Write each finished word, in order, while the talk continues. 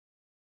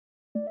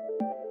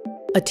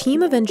A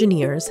team of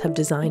engineers have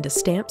designed a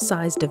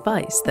stamp-sized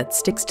device that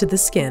sticks to the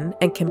skin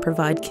and can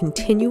provide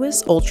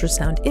continuous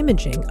ultrasound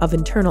imaging of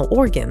internal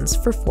organs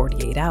for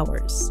 48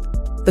 hours.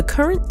 The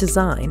current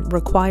design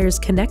requires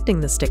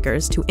connecting the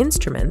stickers to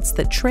instruments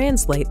that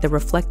translate the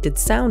reflected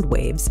sound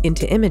waves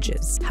into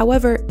images.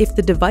 However, if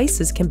the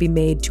devices can be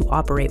made to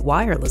operate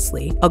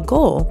wirelessly, a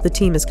goal the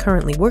team is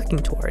currently working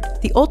toward,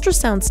 the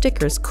ultrasound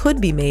stickers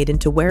could be made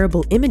into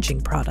wearable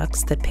imaging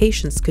products that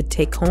patients could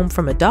take home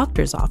from a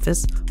doctor's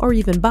office or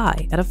even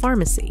buy at a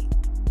pharmacy.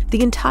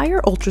 The entire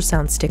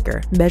ultrasound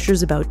sticker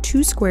measures about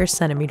 2 square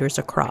centimeters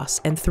across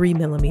and 3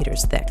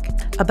 millimeters thick,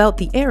 about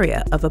the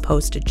area of a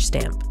postage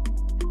stamp.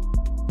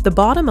 The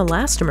bottom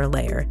elastomer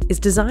layer is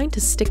designed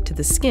to stick to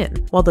the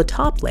skin, while the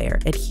top layer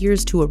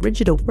adheres to a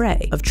rigid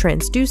array of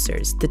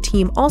transducers the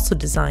team also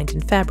designed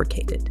and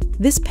fabricated.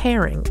 This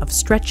pairing of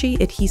stretchy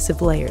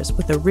adhesive layers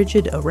with a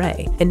rigid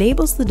array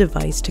enables the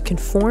device to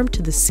conform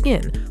to the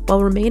skin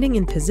while remaining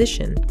in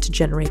position to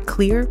generate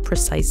clear,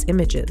 precise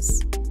images.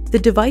 The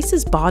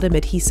device's bottom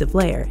adhesive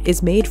layer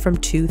is made from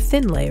 2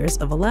 thin layers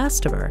of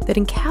elastomer that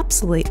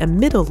encapsulate a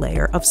middle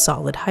layer of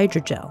solid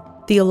hydrogel.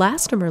 The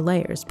elastomer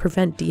layers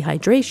prevent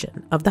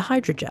dehydration of the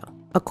hydrogel.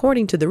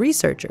 According to the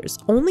researchers,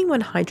 only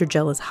when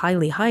hydrogel is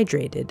highly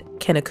hydrated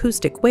can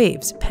acoustic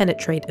waves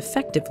penetrate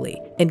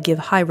effectively and give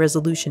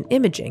high-resolution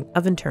imaging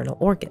of internal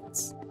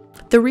organs.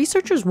 The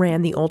researchers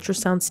ran the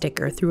ultrasound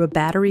sticker through a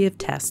battery of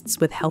tests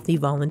with healthy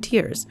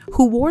volunteers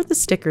who wore the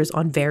stickers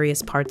on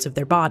various parts of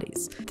their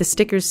bodies. The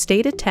stickers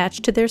stayed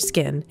attached to their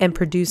skin and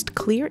produced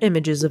clear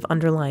images of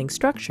underlying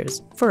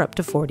structures for up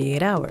to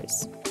 48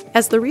 hours.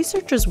 As the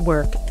researchers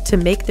work to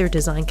make their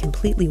design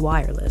completely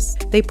wireless,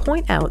 they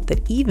point out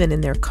that even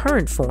in their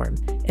current form,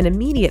 an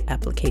immediate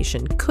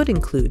application could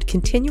include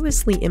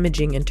continuously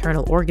imaging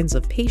internal organs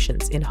of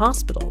patients in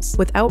hospitals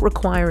without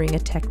requiring a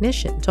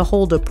technician to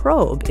hold a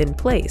probe in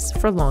place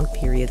for long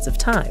periods of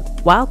time,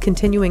 while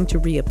continuing to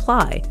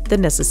reapply the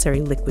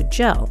necessary liquid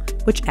gel,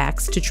 which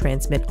acts to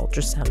transmit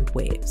ultrasound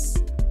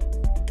waves.